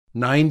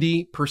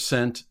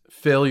90%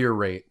 failure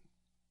rate.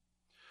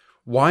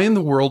 Why in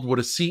the world would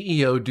a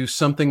CEO do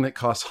something that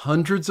costs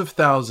hundreds of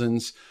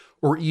thousands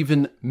or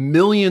even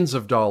millions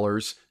of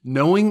dollars,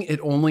 knowing it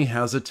only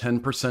has a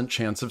 10%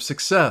 chance of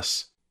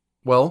success?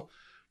 Well,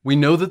 we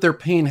know that their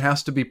pain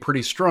has to be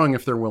pretty strong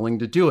if they're willing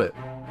to do it.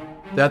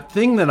 That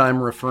thing that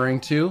I'm referring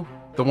to,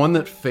 the one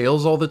that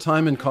fails all the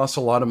time and costs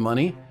a lot of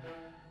money,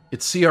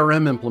 it's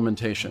CRM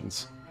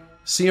implementations.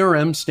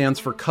 CRM stands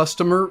for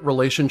Customer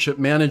Relationship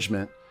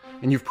Management,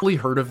 and you've probably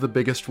heard of the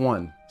biggest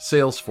one,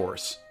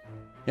 Salesforce.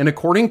 And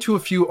according to a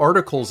few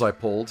articles I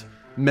pulled,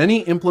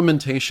 many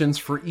implementations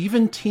for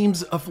even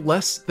teams of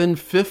less than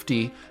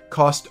 50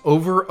 cost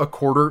over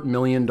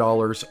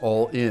 $250,000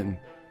 all in.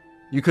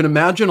 You can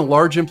imagine a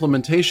large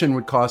implementation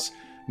would cost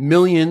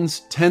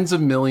millions, tens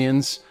of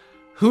millions,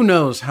 who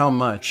knows how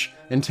much,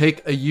 and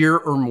take a year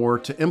or more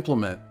to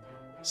implement.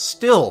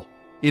 Still,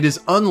 it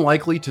is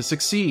unlikely to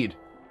succeed.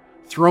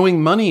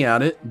 Throwing money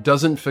at it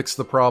doesn't fix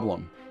the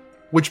problem.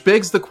 Which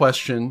begs the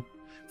question,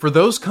 for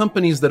those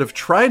companies that have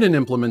tried an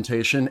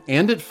implementation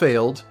and it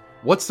failed,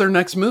 what's their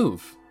next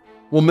move?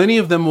 Well, many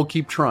of them will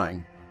keep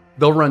trying.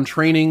 They'll run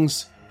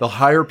trainings, they'll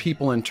hire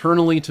people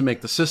internally to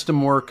make the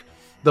system work,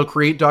 they'll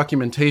create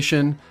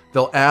documentation,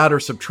 they'll add or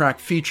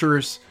subtract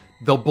features,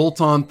 they'll bolt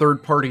on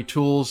third-party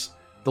tools,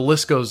 the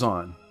list goes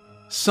on.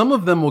 Some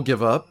of them will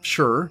give up,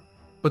 sure,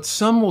 but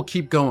some will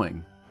keep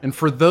going. And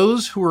for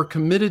those who are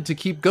committed to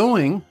keep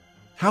going,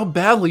 how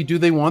badly do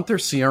they want their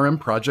CRM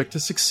project to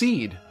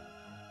succeed?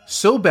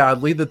 So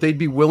badly that they'd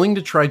be willing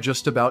to try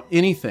just about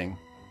anything.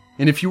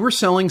 And if you were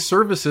selling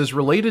services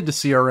related to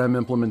CRM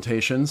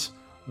implementations,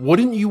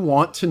 wouldn't you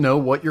want to know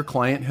what your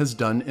client has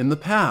done in the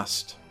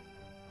past?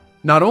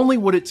 Not only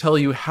would it tell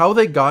you how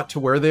they got to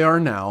where they are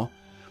now,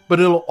 but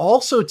it'll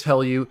also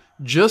tell you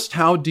just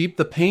how deep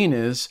the pain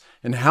is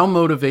and how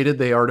motivated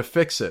they are to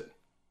fix it.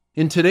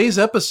 In today's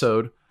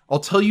episode, I'll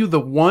tell you the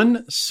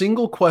one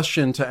single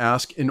question to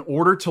ask in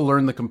order to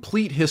learn the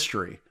complete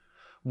history,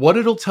 what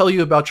it'll tell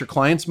you about your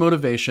client's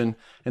motivation,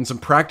 and some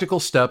practical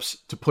steps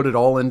to put it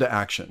all into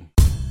action.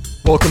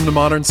 Welcome to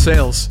Modern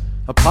Sales,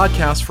 a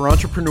podcast for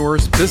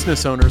entrepreneurs,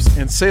 business owners,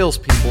 and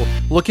salespeople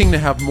looking to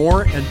have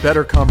more and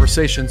better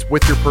conversations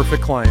with your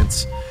perfect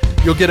clients.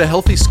 You'll get a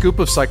healthy scoop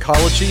of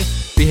psychology,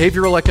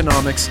 behavioral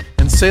economics,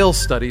 and sales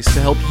studies to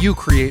help you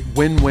create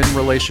win-win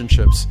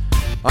relationships.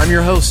 I'm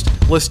your host,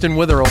 Liston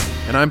Witherell,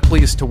 and I'm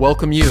pleased to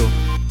welcome you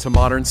to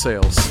Modern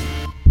Sales.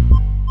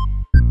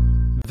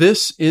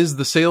 This is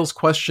the Sales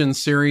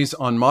Questions series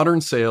on Modern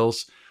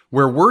Sales,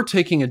 where we're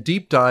taking a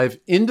deep dive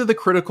into the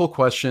critical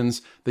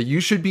questions that you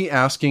should be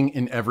asking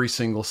in every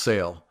single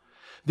sale.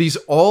 These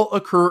all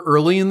occur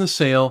early in the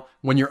sale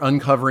when you're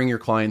uncovering your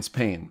client's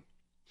pain.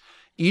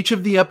 Each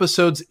of the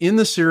episodes in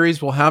the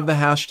series will have the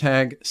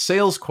hashtag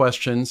sales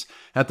questions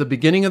at the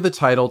beginning of the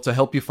title to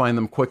help you find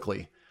them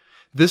quickly.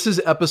 This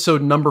is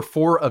episode number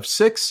 4 of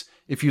 6.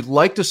 If you'd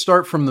like to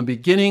start from the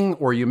beginning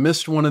or you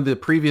missed one of the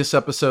previous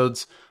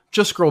episodes,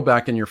 just scroll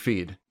back in your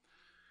feed.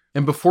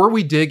 And before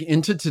we dig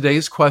into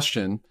today's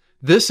question,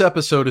 this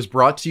episode is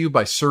brought to you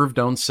by Serve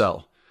Don't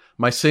Sell,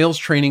 my sales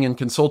training and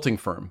consulting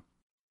firm.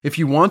 If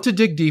you want to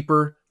dig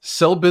deeper,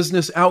 sell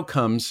business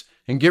outcomes,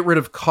 and get rid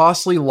of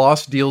costly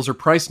lost deals or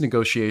price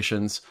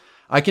negotiations,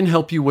 I can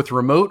help you with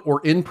remote or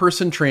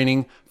in-person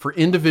training for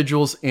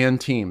individuals and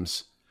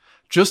teams.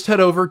 Just head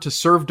over to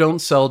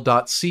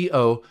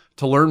servedon'tsell.co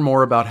to learn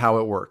more about how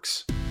it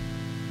works.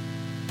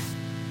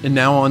 And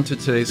now on to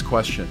today's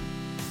question.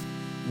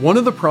 One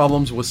of the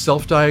problems with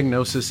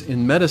self-diagnosis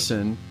in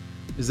medicine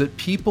is that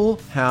people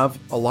have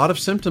a lot of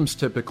symptoms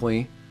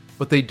typically,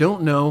 but they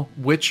don't know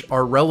which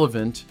are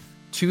relevant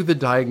to the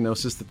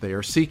diagnosis that they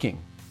are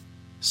seeking.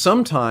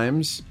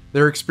 Sometimes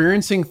they're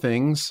experiencing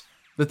things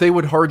that they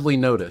would hardly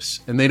notice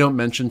and they don't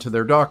mention to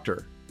their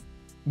doctor.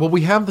 Well,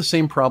 we have the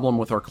same problem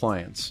with our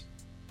clients.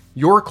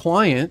 Your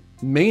client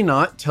may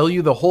not tell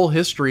you the whole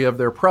history of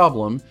their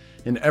problem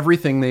and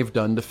everything they've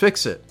done to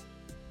fix it.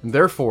 And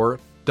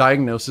therefore,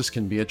 diagnosis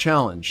can be a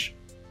challenge.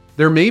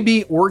 There may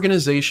be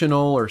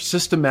organizational or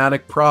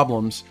systematic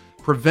problems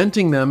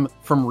preventing them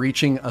from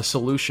reaching a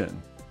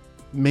solution.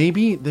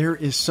 Maybe there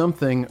is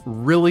something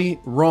really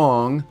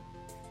wrong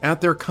at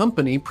their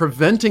company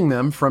preventing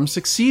them from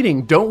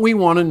succeeding. Don't we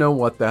want to know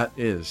what that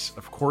is?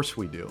 Of course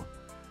we do.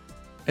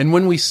 And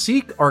when we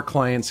seek our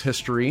client's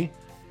history,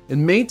 it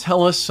may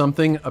tell us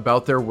something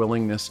about their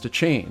willingness to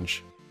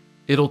change.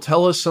 It'll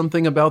tell us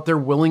something about their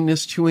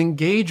willingness to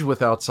engage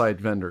with outside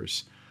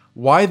vendors,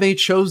 why they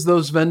chose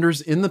those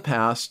vendors in the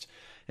past,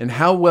 and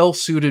how well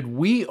suited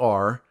we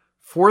are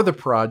for the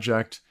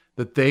project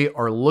that they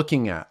are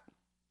looking at.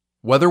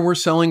 Whether we're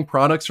selling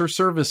products or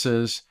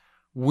services,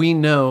 we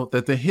know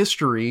that the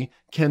history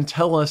can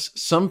tell us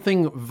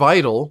something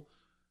vital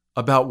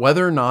about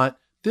whether or not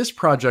this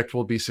project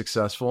will be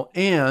successful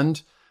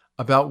and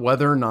about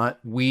whether or not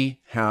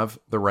we have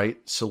the right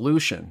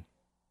solution.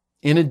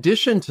 In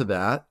addition to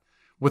that,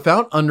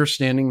 without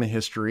understanding the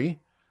history,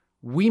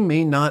 we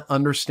may not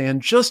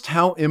understand just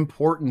how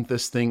important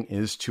this thing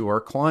is to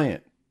our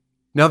client.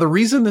 Now, the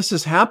reason this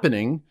is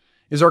happening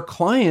is our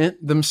client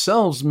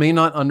themselves may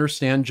not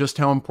understand just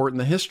how important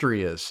the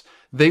history is.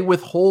 They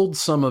withhold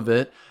some of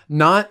it,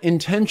 not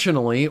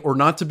intentionally or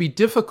not to be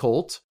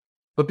difficult,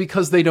 but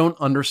because they don't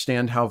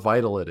understand how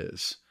vital it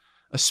is,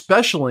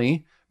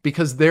 especially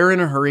because they're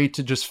in a hurry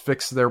to just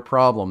fix their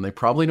problem. They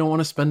probably don't want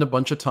to spend a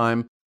bunch of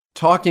time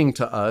talking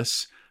to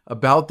us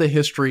about the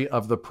history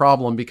of the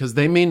problem because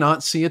they may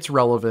not see its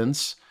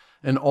relevance,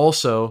 and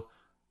also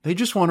they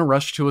just want to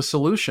rush to a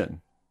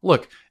solution.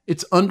 Look,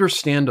 it's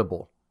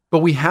understandable, but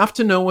we have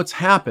to know what's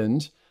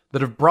happened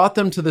that have brought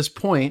them to this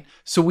point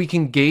so we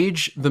can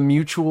gauge the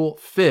mutual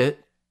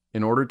fit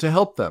in order to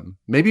help them.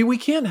 Maybe we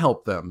can't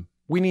help them.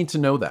 We need to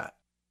know that.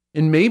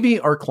 And maybe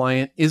our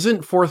client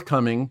isn't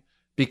forthcoming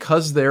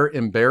because they're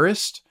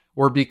embarrassed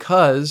or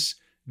because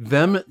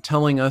them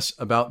telling us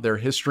about their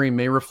history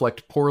may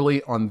reflect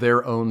poorly on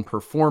their own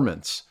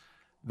performance.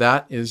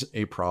 That is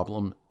a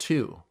problem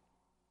too.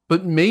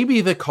 But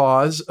maybe the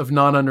cause of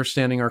not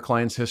understanding our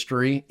client's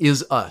history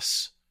is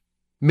us.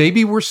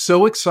 Maybe we're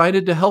so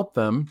excited to help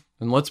them,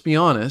 and let's be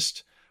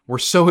honest, we're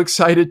so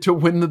excited to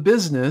win the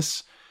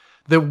business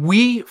that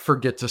we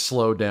forget to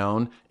slow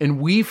down and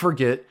we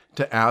forget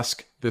to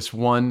ask this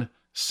one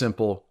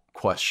simple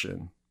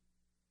question.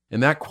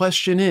 And that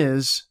question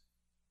is,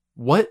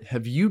 what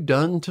have you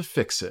done to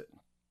fix it?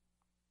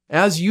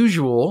 As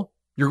usual,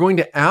 you're going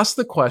to ask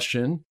the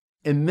question,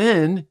 and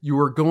then you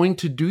are going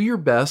to do your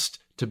best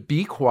to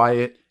be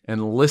quiet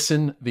and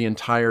listen the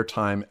entire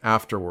time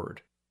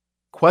afterward.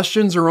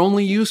 Questions are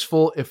only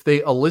useful if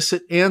they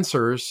elicit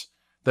answers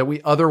that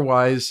we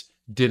otherwise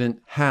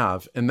didn't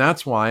have. And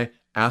that's why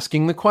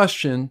asking the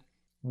question,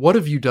 what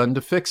have you done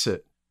to fix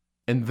it?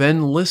 And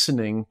then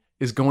listening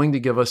is going to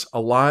give us a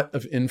lot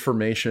of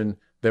information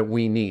that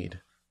we need.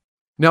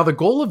 Now, the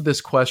goal of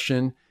this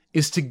question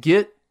is to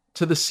get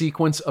to the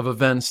sequence of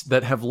events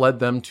that have led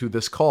them to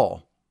this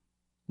call.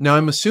 Now,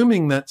 I'm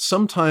assuming that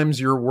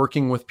sometimes you're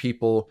working with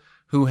people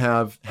who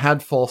have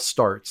had false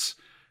starts.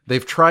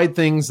 They've tried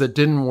things that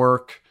didn't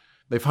work.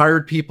 They've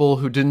hired people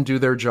who didn't do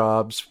their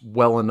jobs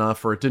well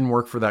enough, or it didn't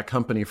work for that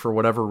company for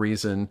whatever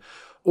reason,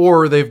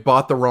 or they've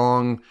bought the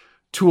wrong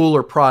tool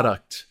or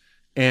product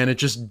and it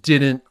just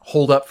didn't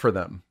hold up for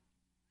them.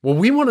 Well,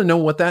 we want to know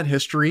what that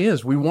history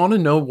is. We want to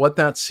know what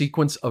that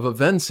sequence of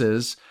events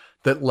is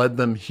that led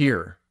them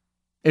here.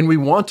 And we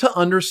want to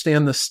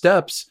understand the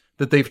steps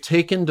that they've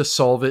taken to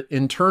solve it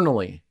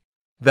internally.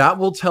 That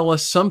will tell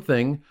us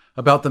something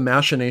about the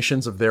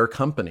machinations of their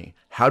company.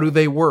 How do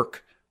they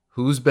work?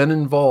 Who's been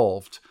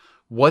involved?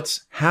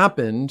 What's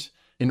happened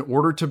in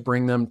order to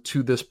bring them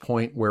to this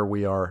point where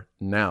we are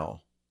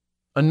now?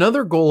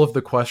 Another goal of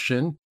the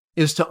question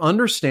is to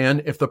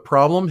understand if the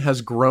problem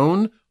has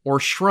grown or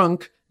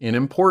shrunk in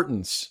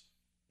importance.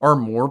 Are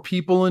more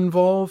people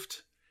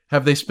involved?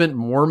 Have they spent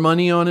more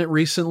money on it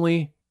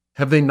recently?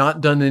 Have they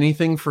not done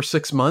anything for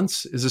 6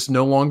 months? Is this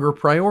no longer a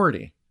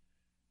priority?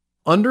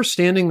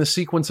 Understanding the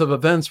sequence of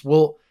events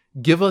will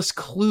give us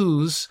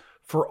clues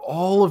for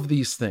all of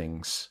these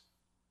things.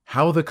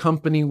 How the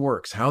company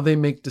works, how they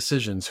make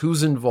decisions,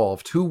 who's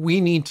involved, who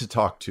we need to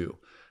talk to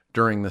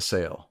during the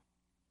sale,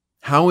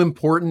 how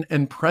important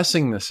and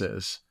pressing this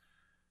is.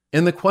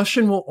 And the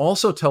question will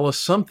also tell us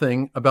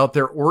something about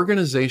their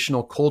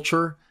organizational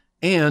culture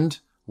and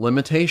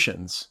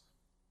limitations.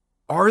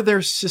 Are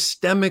there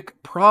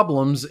systemic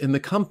problems in the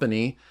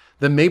company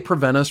that may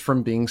prevent us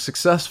from being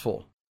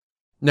successful?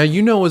 Now,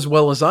 you know as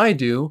well as I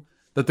do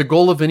that the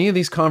goal of any of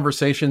these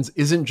conversations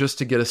isn't just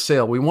to get a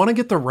sale. We want to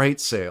get the right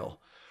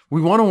sale.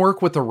 We want to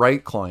work with the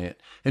right client,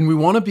 and we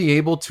want to be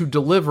able to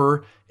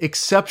deliver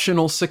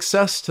exceptional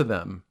success to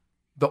them.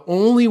 The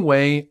only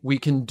way we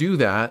can do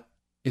that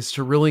is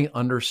to really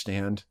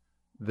understand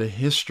the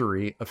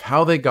history of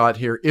how they got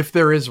here, if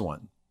there is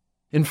one.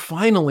 And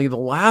finally, the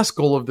last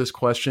goal of this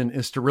question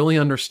is to really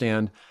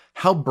understand,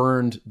 how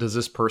burned does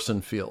this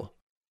person feel?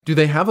 Do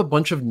they have a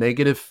bunch of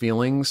negative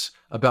feelings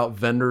about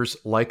vendors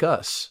like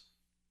us?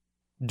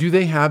 Do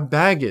they have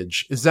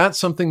baggage? Is that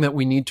something that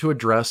we need to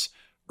address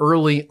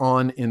early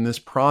on in this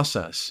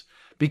process?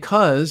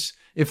 Because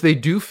if they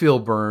do feel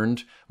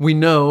burned, we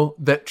know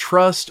that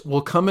trust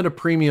will come at a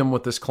premium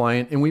with this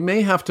client, and we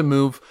may have to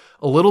move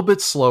a little bit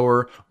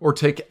slower or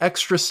take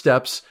extra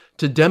steps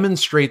to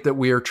demonstrate that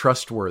we are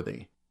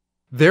trustworthy.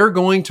 They're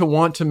going to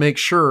want to make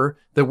sure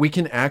that we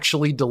can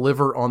actually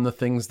deliver on the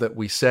things that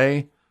we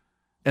say,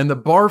 and the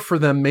bar for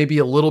them may be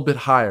a little bit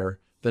higher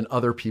than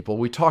other people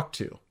we talk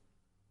to.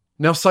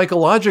 Now,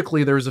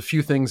 psychologically, there's a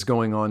few things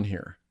going on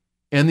here,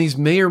 and these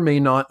may or may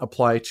not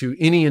apply to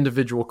any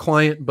individual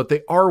client, but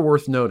they are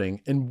worth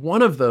noting. And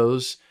one of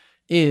those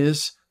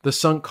is the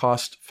sunk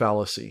cost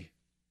fallacy.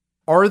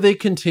 Are they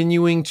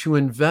continuing to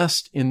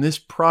invest in this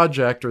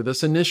project or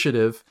this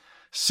initiative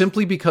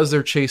simply because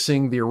they're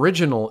chasing the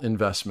original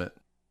investment?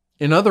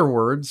 In other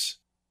words,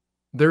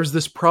 there's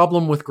this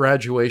problem with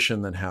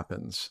graduation that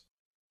happens.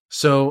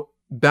 So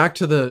back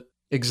to the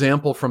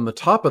example from the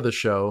top of the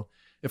show,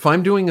 if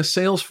I'm doing a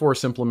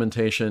Salesforce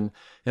implementation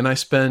and I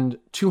spend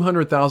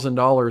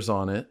 $200,000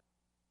 on it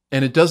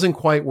and it doesn't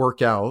quite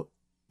work out,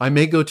 I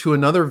may go to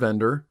another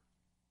vendor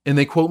and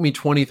they quote me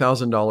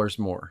 $20,000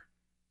 more.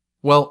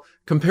 Well,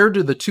 compared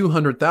to the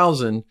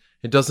 $200,000,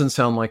 it doesn't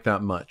sound like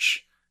that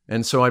much.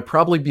 And so I'd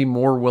probably be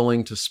more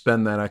willing to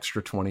spend that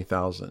extra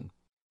 $20,000.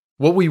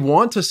 What we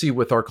want to see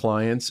with our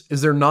clients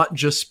is they're not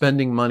just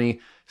spending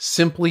money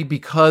simply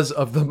because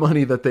of the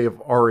money that they have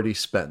already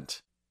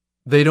spent.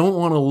 They don't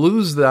want to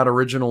lose that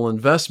original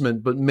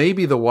investment, but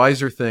maybe the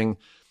wiser thing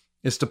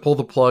is to pull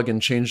the plug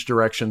and change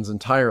directions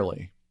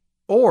entirely.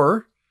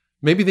 Or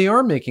maybe they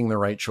are making the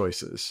right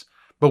choices,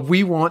 but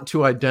we want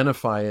to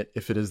identify it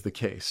if it is the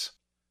case.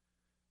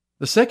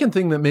 The second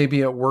thing that may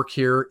be at work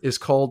here is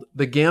called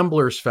the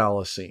gambler's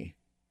fallacy,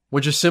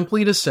 which is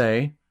simply to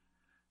say,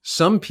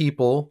 some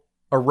people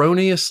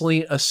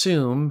erroneously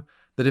assume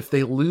that if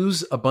they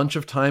lose a bunch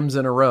of times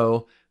in a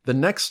row, the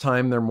next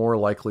time they're more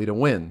likely to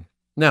win.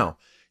 Now,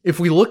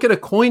 if we look at a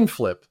coin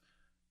flip,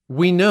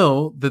 we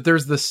know that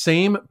there's the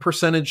same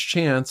percentage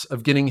chance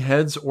of getting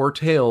heads or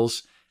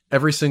tails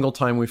every single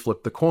time we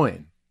flip the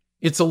coin.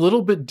 It's a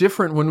little bit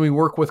different when we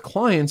work with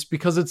clients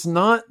because it's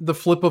not the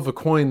flip of a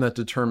coin that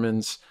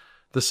determines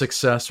the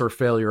success or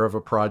failure of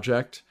a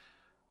project.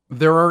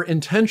 There are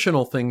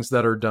intentional things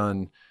that are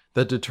done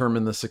that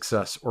determine the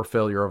success or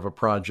failure of a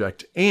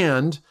project.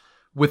 And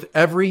with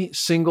every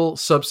single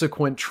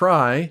subsequent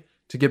try,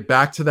 to get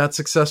back to that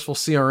successful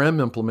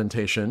CRM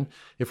implementation,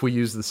 if we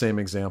use the same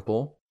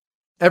example,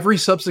 every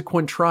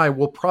subsequent try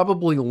will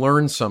probably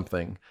learn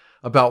something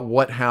about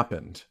what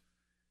happened.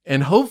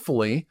 And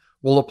hopefully,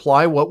 we'll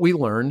apply what we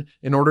learn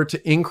in order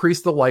to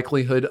increase the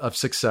likelihood of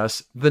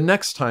success the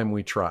next time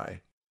we try.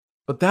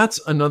 But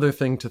that's another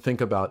thing to think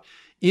about.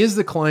 Is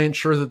the client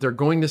sure that they're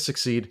going to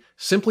succeed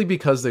simply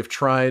because they've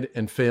tried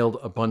and failed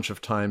a bunch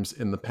of times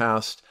in the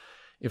past?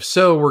 If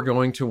so, we're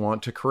going to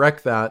want to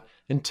correct that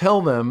and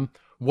tell them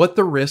what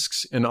the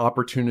risks and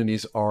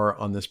opportunities are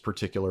on this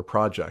particular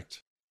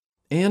project.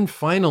 And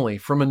finally,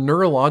 from a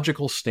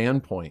neurological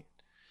standpoint,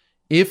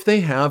 if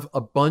they have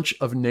a bunch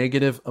of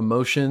negative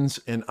emotions,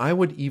 and I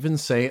would even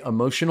say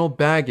emotional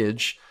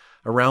baggage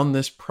around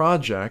this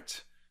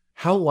project,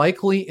 how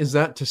likely is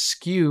that to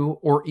skew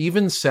or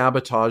even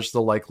sabotage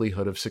the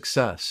likelihood of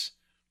success?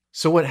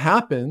 So what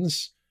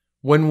happens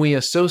when we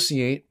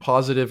associate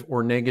positive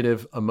or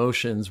negative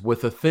emotions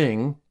with a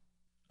thing,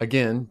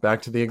 again,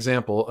 back to the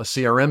example, a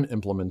CRM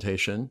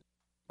implementation,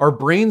 our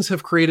brains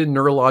have created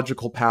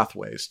neurological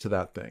pathways to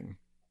that thing,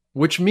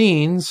 which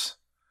means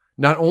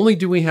not only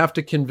do we have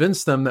to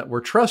convince them that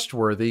we're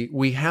trustworthy,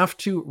 we have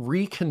to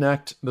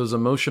reconnect those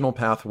emotional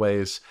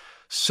pathways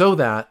so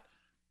that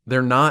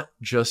they're not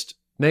just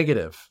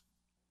negative.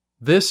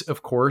 This,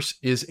 of course,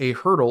 is a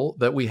hurdle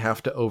that we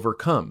have to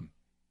overcome.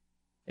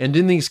 And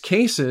in these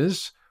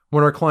cases,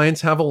 when our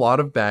clients have a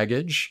lot of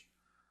baggage,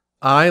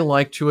 I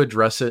like to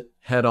address it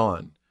head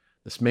on.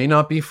 This may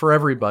not be for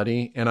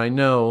everybody, and I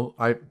know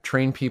I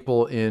train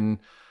people in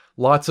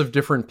lots of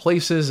different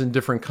places in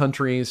different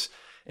countries,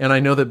 and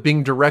I know that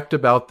being direct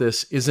about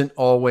this isn't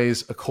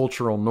always a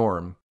cultural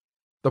norm.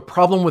 The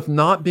problem with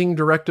not being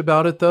direct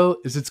about it, though,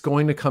 is it's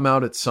going to come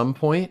out at some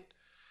point.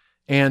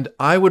 And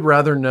I would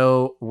rather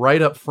know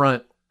right up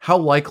front how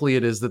likely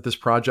it is that this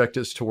project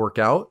is to work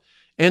out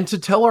and to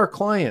tell our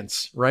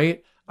clients,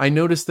 right? I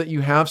noticed that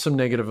you have some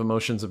negative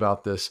emotions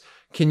about this.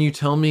 Can you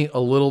tell me a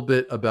little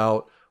bit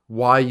about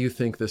why you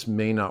think this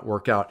may not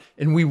work out?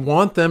 And we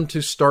want them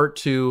to start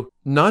to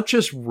not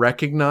just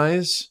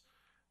recognize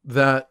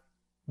that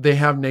they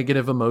have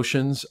negative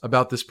emotions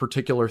about this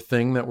particular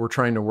thing that we're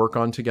trying to work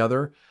on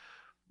together,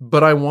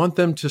 but I want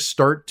them to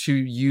start to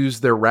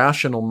use their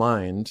rational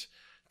mind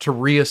to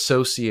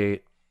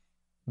reassociate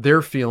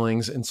their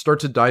feelings and start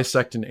to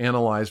dissect and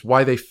analyze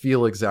why they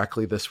feel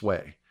exactly this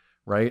way,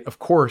 right? Of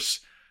course,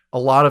 a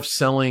lot of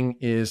selling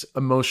is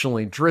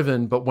emotionally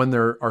driven, but when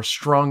there are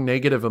strong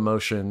negative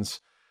emotions,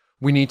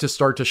 we need to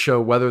start to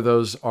show whether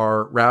those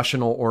are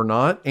rational or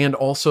not, and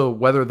also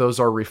whether those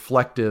are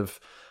reflective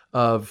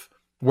of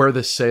where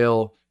the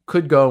sale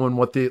could go and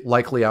what the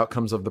likely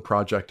outcomes of the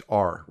project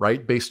are,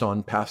 right? Based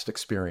on past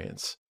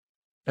experience.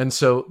 And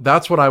so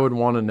that's what I would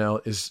want to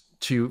know, is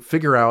to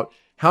figure out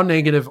how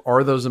negative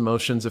are those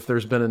emotions if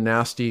there's been a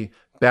nasty,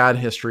 bad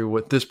history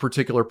with this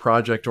particular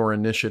project or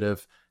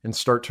initiative, and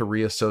start to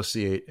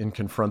reassociate and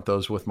confront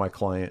those with my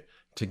client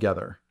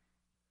together.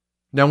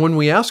 Now, when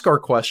we ask our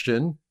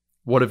question,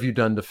 what have you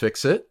done to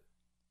fix it?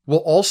 We'll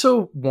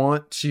also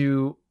want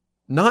to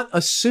not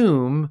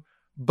assume,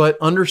 but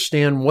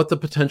understand what the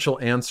potential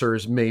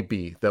answers may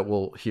be that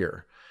we'll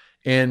hear.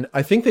 And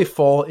I think they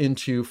fall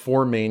into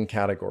 4 main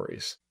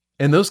categories.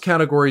 And those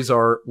categories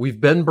are: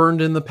 we've been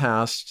burned in the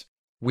past,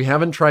 we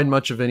haven't tried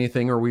much of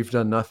anything, or we've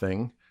done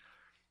nothing,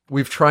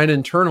 we've tried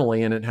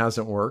internally and it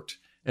hasn't worked,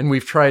 and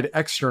we've tried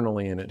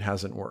externally and it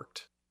hasn't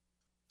worked.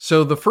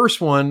 So the first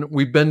one,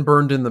 we've been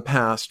burned in the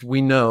past.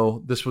 We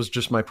know, this was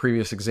just my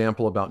previous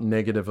example about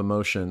negative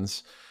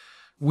emotions.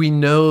 We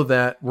know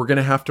that we're going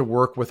to have to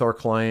work with our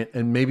client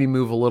and maybe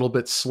move a little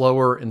bit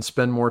slower and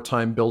spend more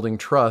time building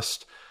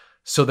trust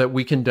so that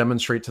we can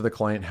demonstrate to the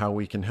client how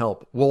we can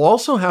help. We'll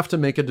also have to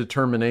make a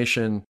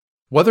determination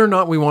whether or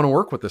not we want to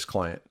work with this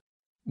client.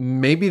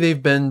 maybe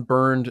they've been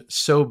burned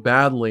so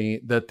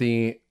badly that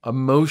the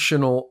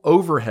emotional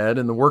overhead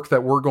and the work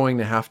that we're going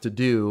to have to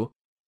do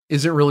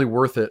isn't really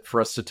worth it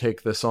for us to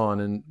take this on.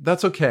 And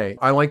that's okay.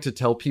 I like to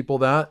tell people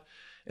that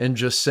and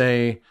just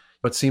say,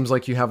 it seems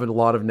like you have a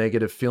lot of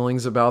negative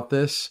feelings about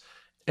this.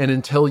 And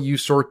until you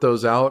sort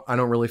those out, I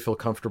don't really feel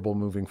comfortable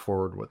moving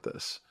forward with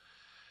this.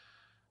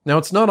 Now,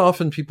 it's not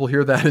often people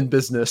hear that in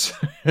business,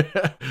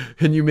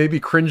 and you may be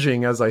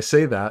cringing as I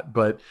say that,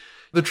 but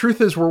the truth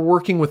is we're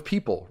working with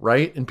people,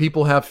 right? And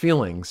people have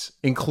feelings,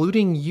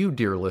 including you,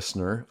 dear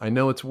listener. I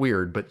know it's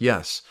weird, but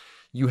yes,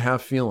 you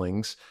have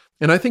feelings.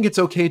 And I think it's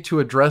okay to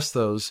address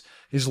those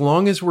as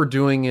long as we're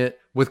doing it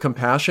with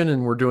compassion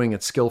and we're doing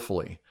it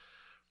skillfully.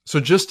 So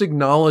just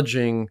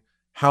acknowledging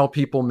how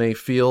people may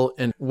feel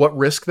and what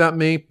risk that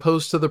may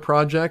pose to the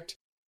project,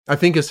 I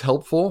think is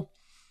helpful.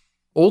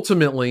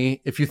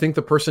 Ultimately, if you think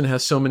the person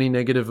has so many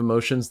negative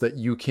emotions that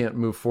you can't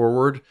move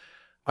forward,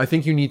 I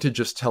think you need to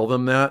just tell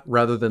them that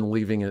rather than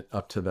leaving it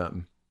up to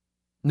them.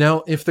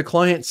 Now, if the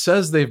client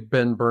says they've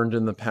been burned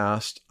in the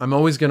past, I'm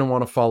always going to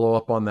want to follow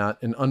up on that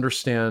and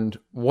understand,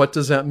 what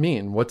does that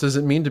mean? What does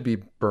it mean to be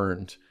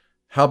burned?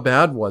 How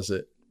bad was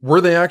it?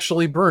 Were they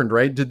actually burned,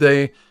 right? Did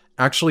they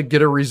actually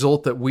get a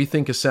result that we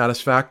think is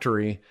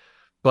satisfactory,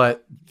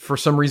 but for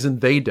some reason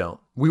they don't?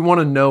 We want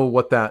to know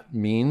what that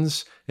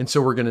means, and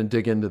so we're going to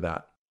dig into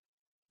that.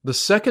 The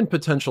second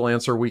potential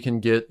answer we can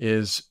get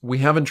is, we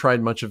haven't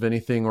tried much of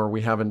anything, or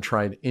we haven't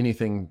tried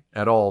anything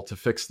at all to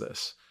fix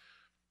this.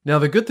 Now,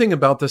 the good thing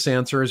about this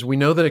answer is we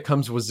know that it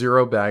comes with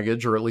zero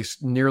baggage, or at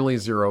least nearly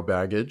zero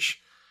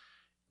baggage.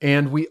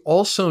 And we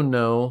also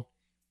know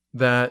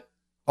that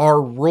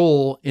our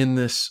role in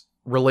this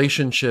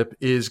relationship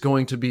is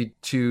going to be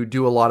to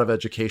do a lot of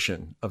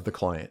education of the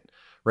client,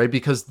 right?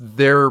 Because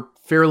they're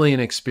fairly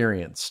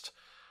inexperienced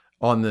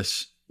on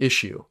this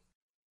issue.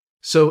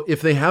 So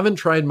if they haven't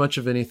tried much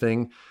of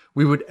anything,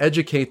 we would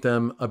educate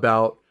them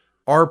about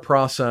our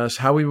process,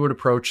 how we would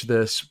approach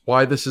this,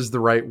 why this is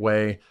the right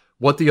way,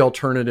 what the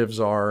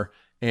alternatives are,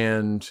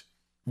 and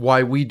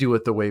why we do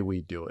it the way we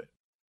do it.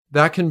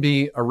 That can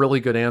be a really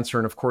good answer.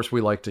 And of course,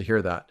 we like to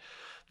hear that.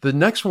 The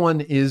next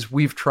one is,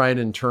 we've tried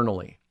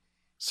internally.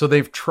 So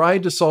they've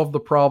tried to solve the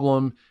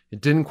problem.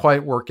 It didn't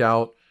quite work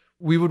out.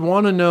 We would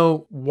want to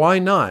know, why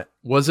not?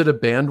 Was it a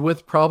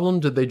bandwidth problem?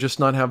 Did they just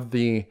not have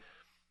the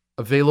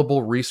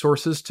available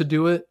resources to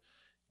do it?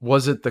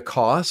 Was it the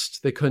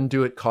cost? They couldn't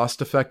do it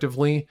cost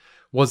effectively.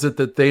 Was it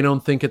that they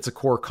don't think it's a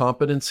core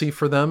competency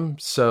for them,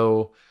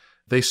 so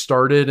they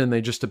started and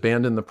they just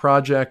abandoned the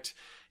project?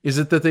 Is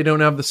it that they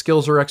don't have the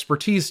skills or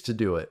expertise to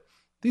do it?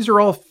 These are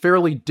all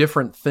fairly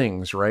different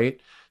things,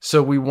 right?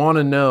 So we want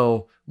to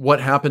know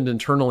what happened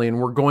internally, and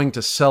we're going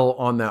to sell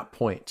on that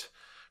point,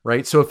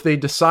 right? So if they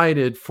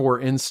decided, for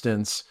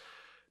instance,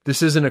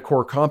 this isn't a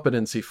core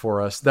competency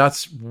for us,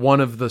 that's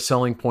one of the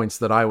selling points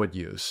that I would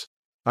use.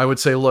 I would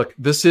say, look,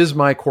 this is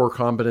my core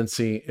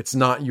competency. It's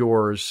not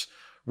yours.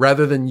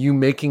 Rather than you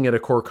making it a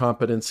core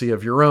competency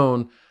of your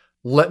own,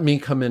 let me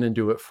come in and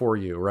do it for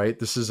you, right?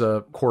 This is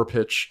a core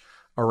pitch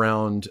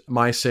around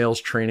my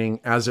sales training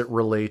as it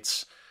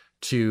relates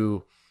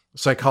to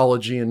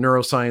psychology and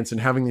neuroscience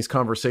and having these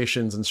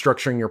conversations and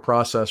structuring your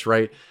process,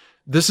 right?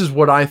 This is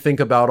what I think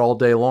about all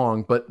day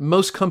long, but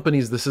most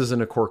companies, this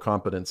isn't a core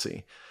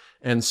competency.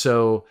 And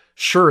so,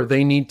 sure,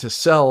 they need to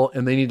sell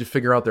and they need to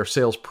figure out their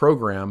sales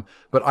program,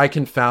 but I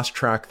can fast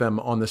track them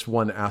on this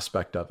one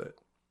aspect of it.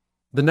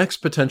 The next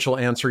potential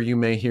answer you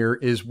may hear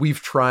is,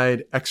 we've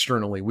tried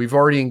externally. We've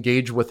already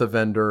engaged with a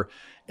vendor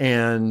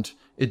and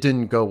it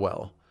didn't go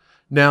well.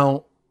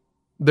 Now,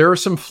 there are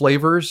some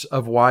flavors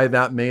of why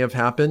that may have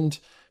happened.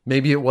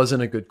 Maybe it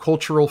wasn't a good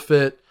cultural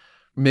fit.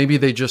 Maybe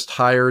they just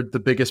hired the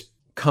biggest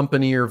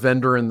company or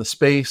vendor in the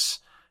space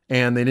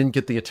and they didn't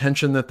get the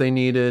attention that they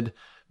needed.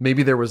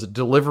 Maybe there was a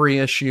delivery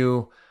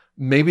issue.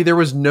 Maybe there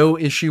was no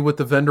issue with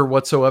the vendor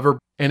whatsoever,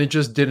 and it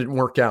just didn't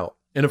work out.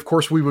 And of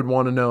course, we would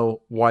want to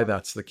know why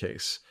that's the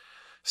case.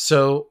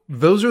 So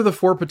those are the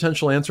 4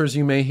 potential answers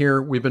you may hear.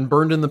 We've been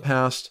burned in the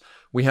past.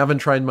 We haven't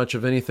tried much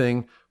of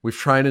anything. We've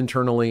tried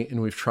internally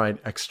and we've tried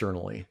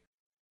externally.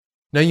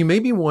 Now, you may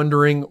be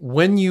wondering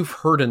when you've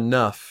heard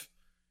enough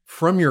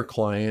from your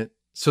client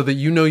so that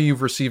you know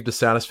you've received a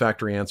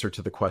satisfactory answer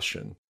to the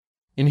question.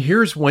 And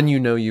here's when you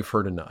know you've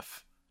heard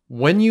enough.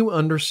 When you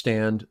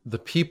understand the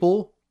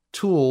people,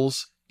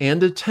 tools,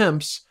 and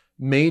attempts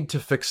made to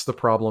fix the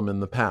problem in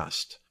the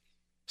past.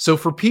 So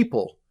for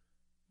people,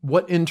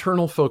 what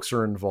internal folks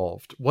are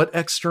involved? What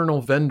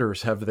external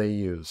vendors have they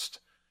used?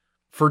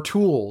 For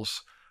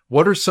tools,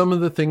 what are some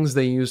of the things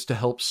they use to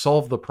help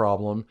solve the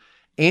problem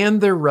and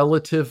their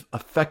relative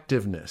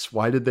effectiveness?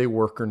 Why did they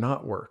work or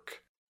not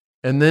work?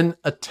 And then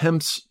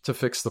attempts to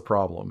fix the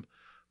problem.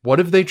 What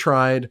have they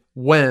tried,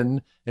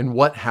 when, and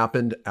what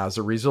happened as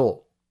a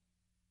result?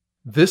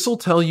 This will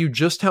tell you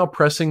just how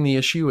pressing the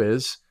issue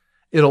is.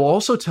 It'll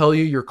also tell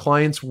you your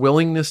client's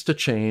willingness to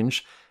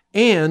change,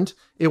 and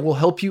it will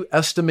help you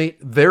estimate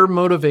their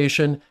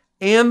motivation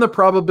and the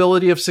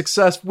probability of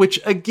success, which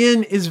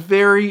again is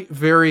very,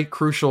 very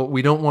crucial.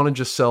 We don't want to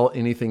just sell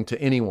anything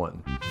to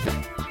anyone.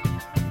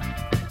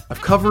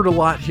 I've covered a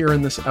lot here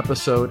in this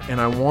episode, and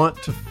I want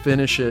to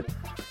finish it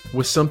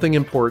with something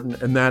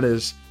important, and that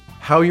is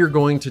how you're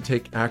going to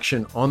take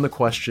action on the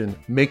question,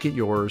 make it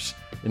yours,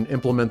 and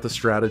implement the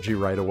strategy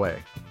right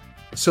away.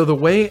 So the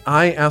way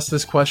I ask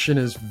this question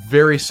is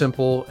very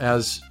simple.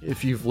 As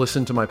if you've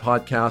listened to my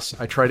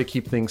podcasts, I try to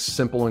keep things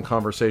simple and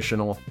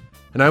conversational.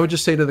 And I would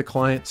just say to the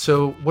client,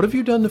 so what have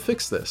you done to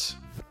fix this?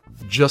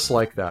 Just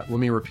like that. Let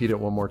me repeat it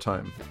one more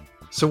time.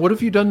 So what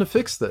have you done to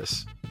fix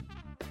this?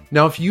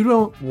 Now, if you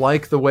don't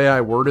like the way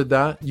I worded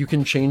that, you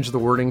can change the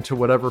wording to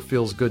whatever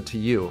feels good to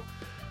you.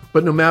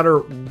 But no matter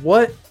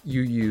what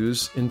you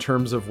use in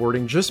terms of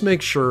wording, just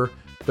make sure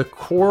the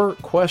core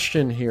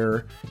question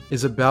here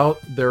is about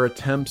their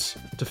attempts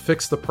to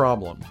fix the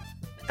problem.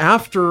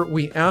 After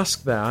we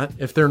ask that,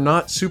 if they're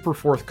not super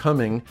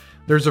forthcoming,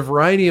 there's a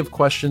variety of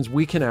questions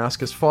we can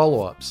ask as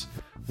follow-ups.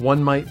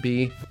 One might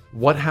be,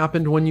 what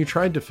happened when you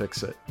tried to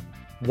fix it?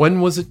 When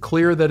was it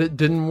clear that it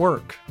didn't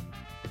work?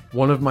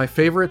 One of my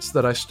favorites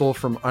that I stole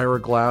from Ira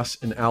Glass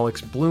and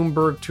Alex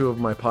Bloomberg, two of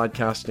my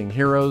podcasting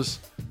heroes.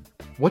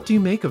 What do you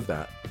make of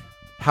that?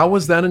 How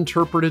was that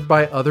interpreted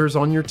by others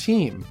on your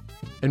team?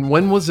 And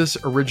when was this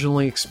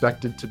originally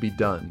expected to be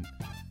done?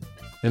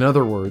 In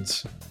other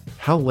words,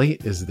 how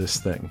late is this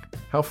thing?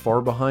 How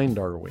far behind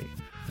are we?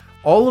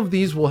 All of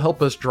these will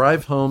help us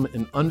drive home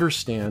and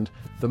understand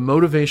the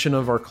motivation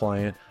of our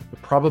client, the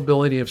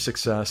probability of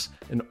success,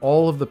 and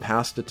all of the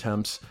past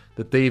attempts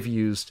that they've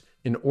used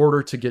in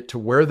order to get to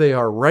where they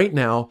are right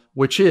now,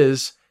 which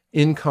is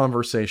in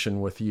conversation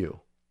with you.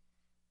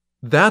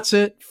 That's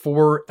it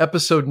for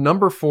episode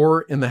number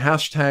 4 in the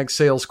hashtag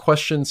sales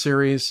question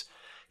series.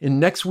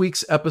 In next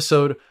week's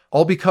episode,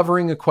 I'll be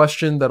covering a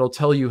question that'll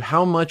tell you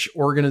how much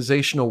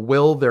organizational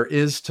will there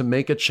is to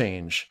make a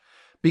change.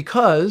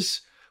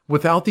 Because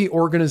without the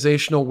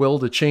organizational will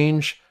to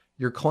change,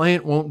 your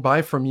client won't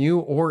buy from you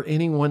or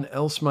anyone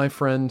else, my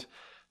friend.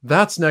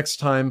 That's next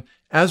time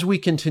as we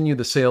continue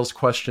the sales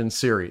question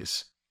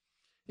series.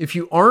 If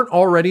you aren't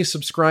already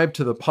subscribed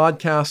to the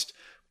podcast,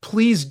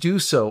 please do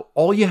so.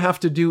 All you have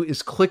to do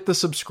is click the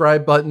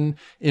subscribe button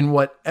in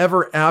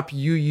whatever app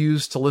you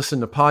use to listen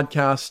to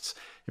podcasts.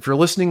 If you're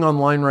listening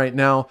online right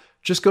now,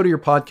 just go to your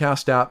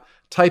podcast app,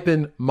 type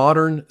in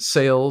Modern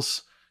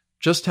Sales,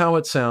 just how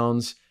it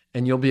sounds,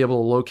 and you'll be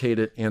able to locate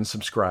it and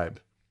subscribe.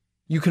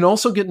 You can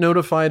also get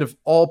notified of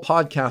all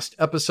podcast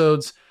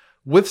episodes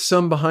with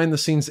some behind the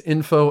scenes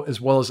info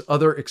as well as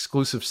other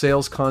exclusive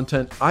sales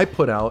content I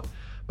put out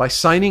by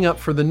signing up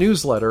for the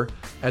newsletter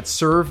at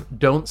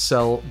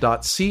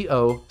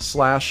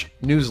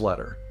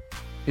servedon'tsell.co/newsletter.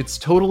 It's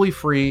totally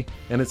free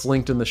and it's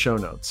linked in the show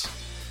notes.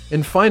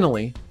 And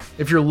finally,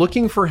 if you're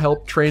looking for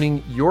help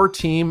training your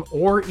team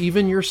or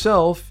even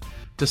yourself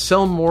to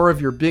sell more of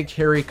your big,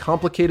 hairy,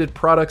 complicated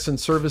products and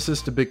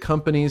services to big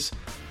companies,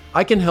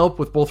 I can help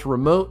with both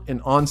remote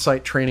and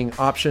on-site training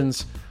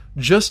options.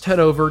 Just head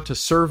over to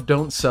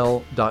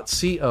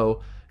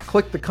servedon'tsell.co,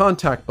 click the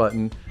contact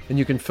button, and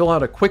you can fill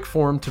out a quick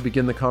form to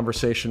begin the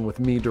conversation with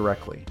me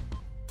directly.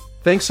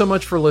 Thanks so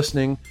much for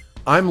listening.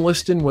 I'm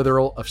Liston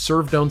Witherell of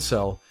Serve Don't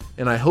Sell,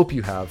 and I hope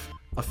you have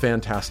a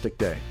fantastic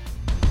day.